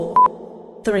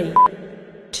3,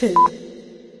 2,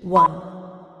 1,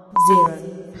 0.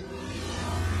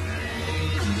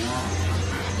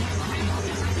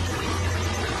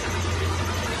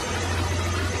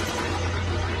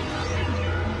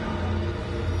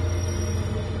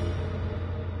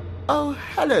 Oh,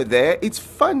 hello there. It's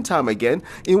fun time again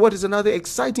in what is another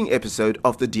exciting episode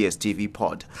of the DSTV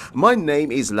pod. My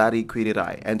name is Larry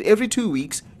Kwirirai, and every 2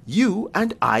 weeks, you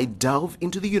and I delve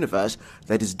into the universe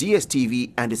that is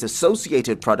DSTV and its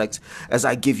associated products as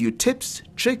I give you tips,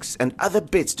 tricks, and other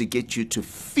bits to get you to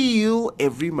feel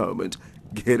every moment.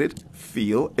 Get it?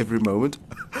 Feel every moment?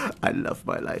 I love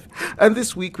my life. And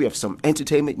this week we have some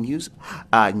entertainment news.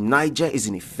 Niger is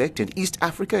in effect and East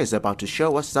Africa is about to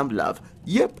show us some love.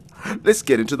 Yep. Let's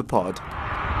get into the pod.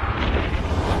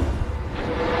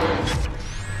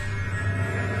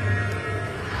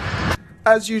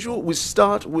 As usual, we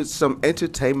start with some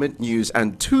entertainment news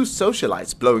and two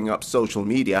socialites blowing up social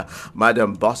media.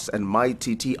 Madam Boss and My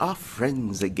TT are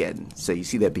friends again. So you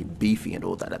see they've been beefy and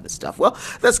all that other stuff. Well,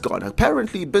 that's gone.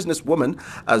 Apparently, businesswoman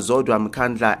Zodwa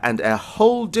Mkandla and a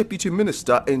whole deputy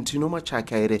minister in Tinoma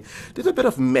Chakaire did a bit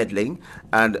of meddling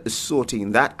and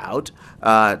sorting that out.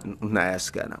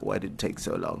 Nayaskana, why did it take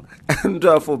so long? And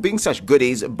for being such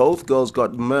goodies, both girls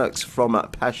got mercs from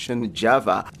Passion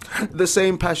Java. The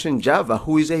same Passion Java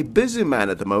who is a busy man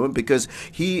at the moment because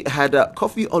he had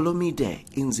Kofi Olomide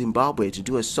in Zimbabwe to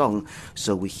do a song.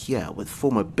 So we're here with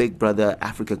former Big Brother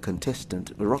Africa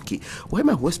contestant Rocky. Why am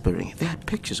I whispering? They had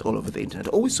pictures all over the internet.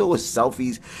 All we saw was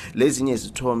selfies, laziness,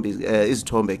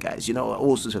 Tombe guys, you know,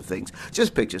 all sorts of things.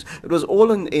 Just pictures. It was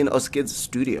all in Oskid's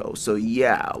studio. So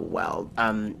yeah, well,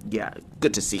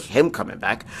 good to see him coming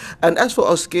back. And as for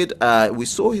Oskid, we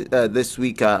saw this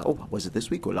week, was it this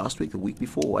week or last week, the week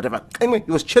before, whatever. Anyway,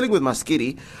 he was chilling with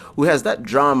Maskiri, who has that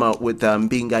drama with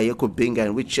Binga Yeko Binga,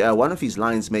 in which one of his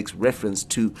lines makes reference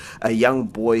to a young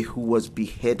boy who was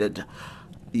beheaded.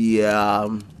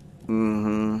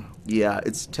 Yeah,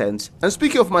 it's tense. And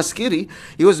speaking of Maskiri,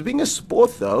 he was being a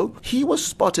sport though. He was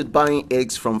spotted buying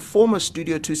eggs from former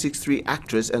Studio 263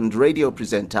 actress and radio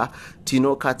presenter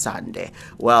Tino Katsande.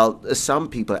 Well, some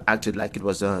people acted like it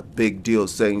was a big deal,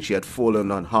 saying she had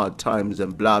fallen on hard times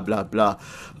and blah, blah, blah.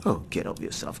 Oh, get over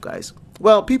yourself, guys.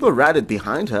 Well, people rallied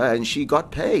behind her and she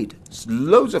got paid.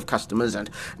 Loads of customers, and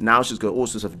now she's got all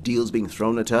sorts of deals being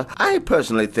thrown at her. I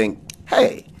personally think,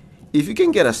 hey, if you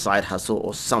can get a side hustle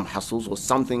or some hustles or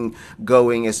something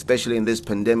going, especially in this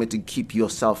pandemic, to keep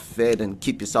yourself fed and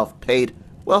keep yourself paid,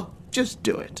 well, just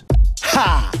do it.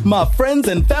 Ha! My friends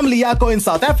and family yako in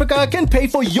South Africa can pay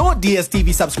for your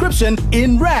DSTV subscription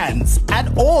in rands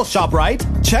at all ShopRite,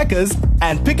 Checkers,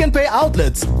 and Pick n Pay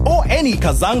outlets or any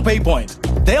Kazang Pay point.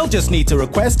 They'll just need to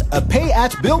request a pay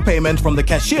at bill payment from the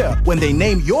cashier when they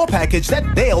name your package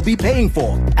that they'll be paying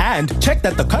for. And check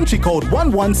that the country code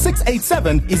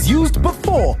 11687 is used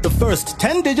before the first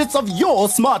 10 digits of your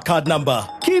smart card number.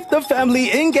 Keep the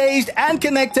family engaged and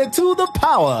connected to the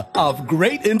power of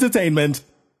great entertainment.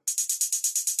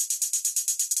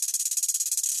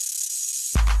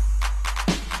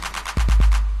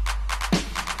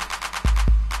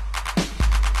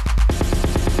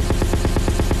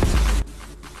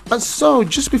 So,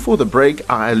 just before the break,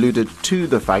 I alluded to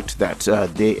the fact that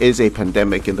there is a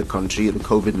pandemic in the country, the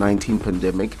COVID-19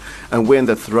 pandemic, and we're in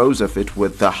the throes of it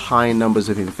with the high numbers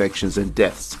of infections and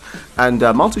deaths. And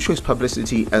MultiChoice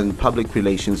Publicity and Public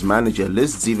Relations Manager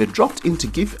Liz Zive dropped in to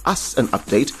give us an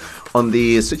update on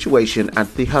the situation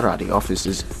at the Harare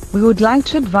offices. We would like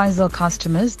to advise our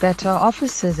customers that our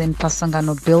offices in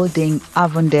Pasangano Building,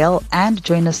 Avondale and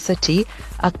Joiner City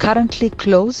are currently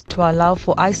closed to allow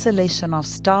for isolation of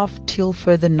staff till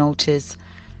further notice.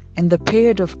 In the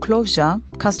period of closure,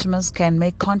 customers can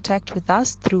make contact with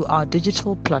us through our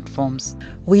digital platforms.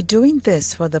 We're doing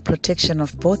this for the protection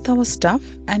of both our staff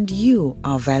and you,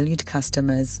 our valued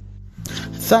customers.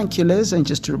 Thank you, Liz. And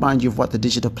just to remind you of what the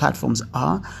digital platforms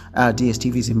are,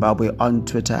 DSTV Zimbabwe on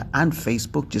Twitter and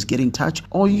Facebook. Just get in touch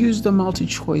or use the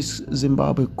MultiChoice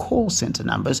Zimbabwe call center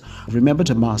numbers. Remember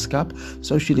to mask up,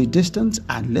 socially distance,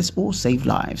 and let's all save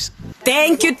lives.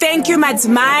 Thank you,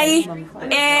 Madzimai.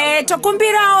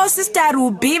 Tokumbirawo Sister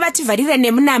Ruby vativharire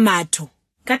nemunamato.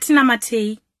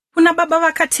 Gatinamatei. Kuna baba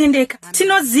vakatendeka.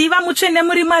 Tinoziva mutsvene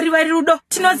muri Mwari vari rudo.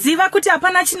 Tinoziva kuti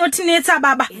hapana chinotinetsa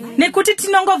baba. Nekuti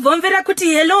tinongovhomvera kuti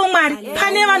hello Mwari.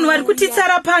 Pane vanhu vari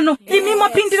kutitsara pano. Imi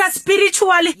mopindira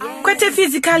spiritually, kwete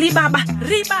physically baba.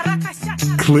 Riba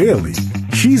rakashata. Clearly,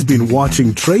 she's been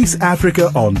watching Trace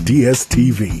Africa on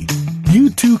DSTV. You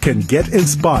too can get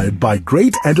inspired by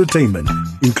great entertainment,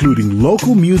 including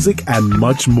local music and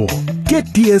much more. Get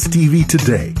DSTV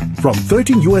today from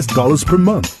 $13 per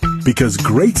month. because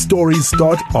great stories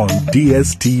start on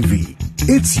DSTV.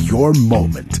 It's your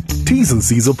moment. T's and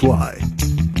C's apply.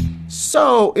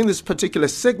 So, in this particular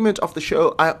segment of the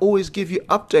show, I always give you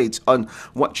updates on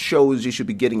what shows you should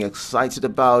be getting excited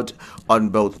about on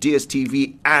both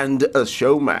DSTV and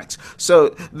Showmax.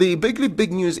 So, the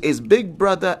big news is Big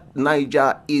Brother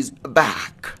Naija is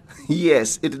back.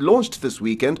 Yes, it launched this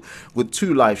weekend with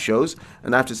 2 live shows,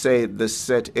 and I have to say the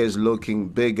set is looking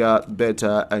bigger,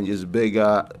 better, and just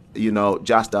bigger,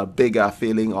 just a bigger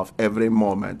feeling of every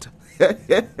moment.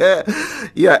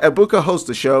 Yeah, Ebuka hosts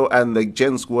the show, and the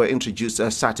gents were introduced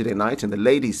Saturday night and the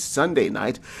ladies Sunday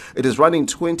night. It is running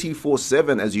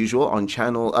 24/7 as usual on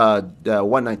channel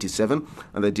 197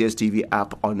 and the DSTV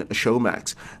app on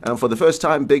Showmax. And for the first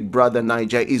time, Big Brother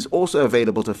Naija is also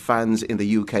available to fans in the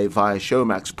UK via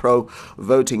Showmax Pro.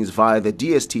 Voting is via the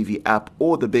DSTV app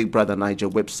or the Big Brother Naija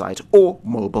website or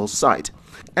mobile site.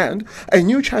 And a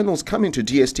new channel is coming to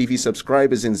DSTV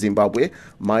subscribers in Zimbabwe.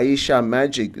 Maisha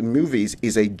Magic Movies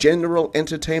is a general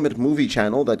entertainment movie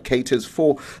channel that caters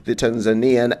for the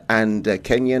Tanzanian and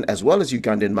Kenyan as well as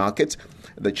Ugandan markets.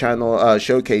 The channel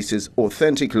showcases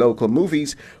authentic local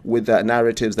movies with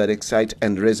narratives that excite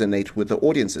and resonate with the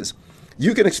audiences.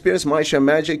 You can experience Maisha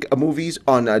Magic Movies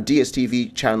on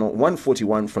DSTV channel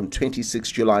 141 from 26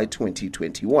 July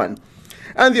 2021.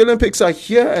 And the Olympics are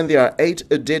here, and there are 8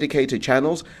 dedicated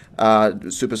channels.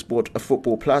 Supersport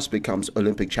Football Plus becomes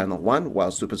Olympic Channel 1,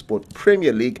 while Supersport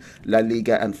Premier League, La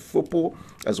Liga and Football,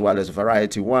 as well as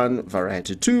Variety 1,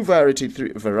 Variety 2,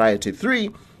 Variety 3,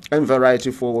 and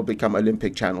Variety 4 will become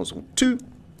Olympic Channels 2,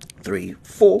 3,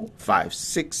 4, 5,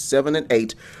 6, 7, and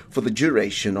 8 for the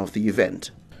duration of the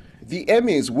event. The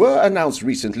Emmys were announced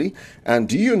recently, and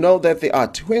do you know that there are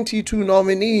 22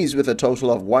 nominees with a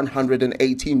total of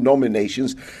 118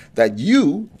 nominations that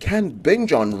you can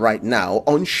binge on right now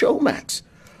on Showmax?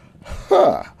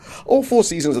 All 4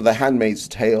 seasons of The Handmaid's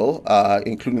Tale,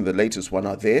 including the latest one,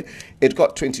 are there. It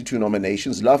got 22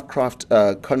 nominations. Lovecraft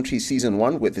Country Season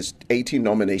 1 with its 18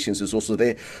 nominations is also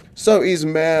there. So is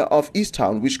Mayor of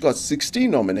Easttown, which got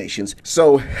 16 nominations.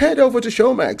 So head over to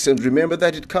Showmax, and remember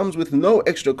that it comes with no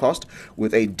extra cost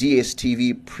with a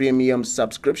DSTV premium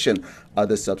subscription.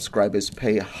 Other subscribers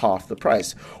pay half the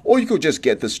price. Or you could just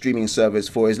get the streaming service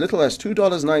for as little as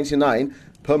 $2.99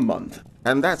 per month.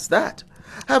 And that's that.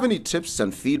 Have any tips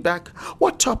and feedback?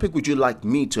 What topic would you like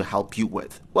me to help you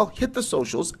with? Well, hit the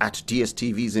socials at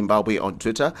DSTV Zimbabwe on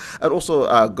Twitter, and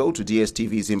also go to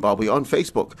DSTV Zimbabwe on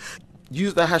Facebook.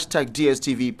 Use the hashtag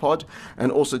DSTV Pod, and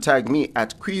also tag me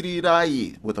at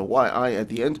Kwirirai with a YI at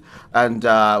the end. And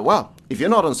if you're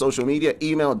not on social media,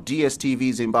 email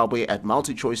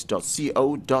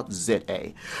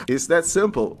dstvzimbabwe@multichoice.co.za. It's that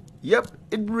simple. Yep,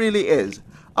 it really is.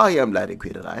 I am Larry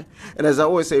Kwirirai, and as I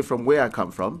always say from where I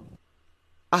come from,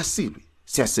 Asili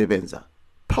siyasebenza.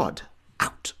 Pod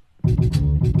out.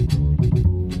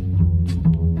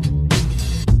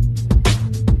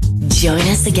 Join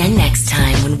us again next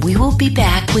time when we will be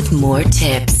back with more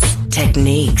tips,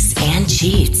 techniques, and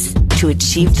cheats to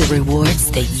achieve the rewards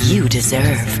that you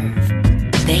deserve.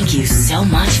 Thank you so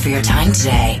much for your time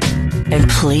today. And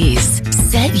please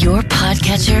set your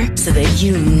podcatcher so that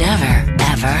you never,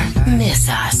 ever miss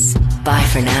us. Bye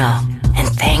for now. And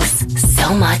thanks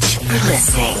so much for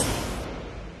listening.